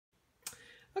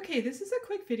Okay, this is a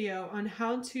quick video on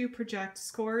how to project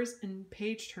scores and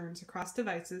page turns across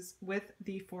devices with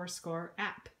the ForScore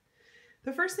app.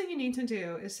 The first thing you need to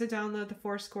do is to download the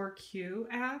ForScore Q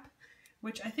app,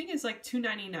 which I think is like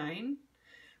 $2.99.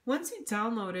 Once you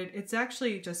download it, it's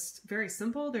actually just very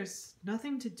simple. There's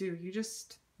nothing to do. You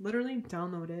just literally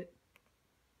download it.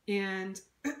 And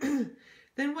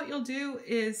then what you'll do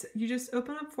is you just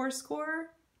open up ForScore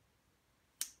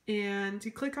and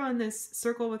you click on this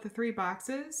circle with the 3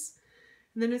 boxes,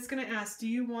 and then it's going to ask, do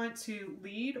you want to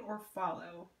lead or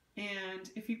follow? And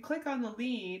if you click on the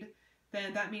lead,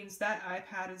 then that means that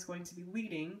iPad is going to be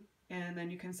leading, and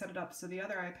then you can set it up so the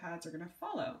other iPads are going to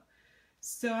follow.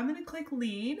 So I'm going to click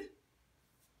lead,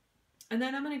 and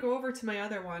then I'm going to go over to my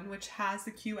other one, which has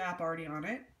the Q app already on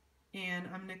it, and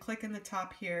I'm going to click in the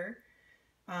top here.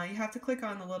 You have to click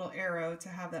on the little arrow to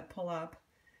have that pull up.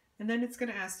 And then it's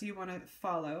going to ask, do you want to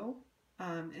follow?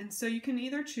 And so you can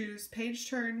either choose page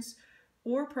turns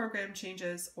or program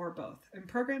changes or both. And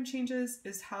program changes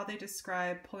is how they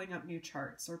describe pulling up new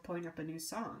charts or pulling up a new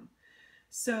song.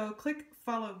 So click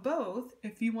follow both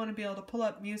if you want to be able to pull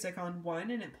up music on one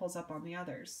and it pulls up on the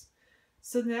others.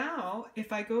 So now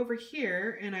if I go over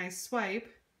here and I swipe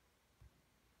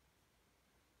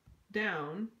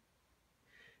down,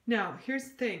 now here's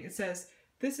the thing, it says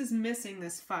this is missing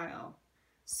this file.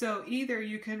 So either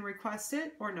you can request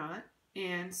it or not,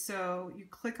 and so you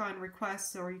click on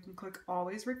request, or you can click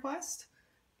always request,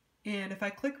 and if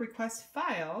I click request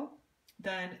file,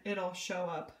 then it'll show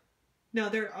up. Now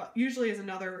there usually is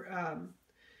another,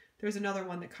 there's another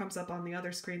one that comes up on the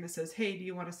other screen that says, hey, do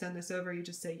you want to send this over? You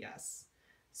just say yes.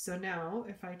 So now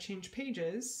if I change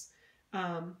pages,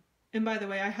 and by the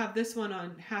way, I have this one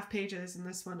on half pages, and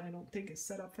this one I don't think is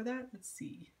set up for that. Let's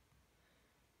see.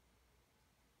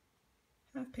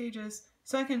 Half pages.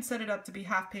 So I can set it up to be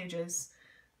half pages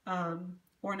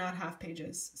or not half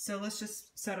pages. So let's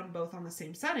just set them both on the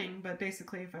same setting. But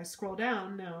basically, if I scroll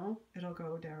down now, it'll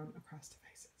go down across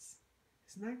devices.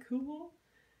 Isn't that cool?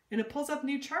 And it pulls up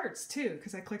new charts too,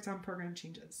 because I clicked on program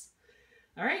changes.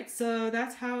 All right, so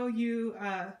that's how you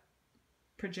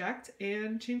project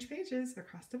and change pages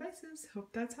across devices.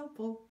 Hope that's helpful.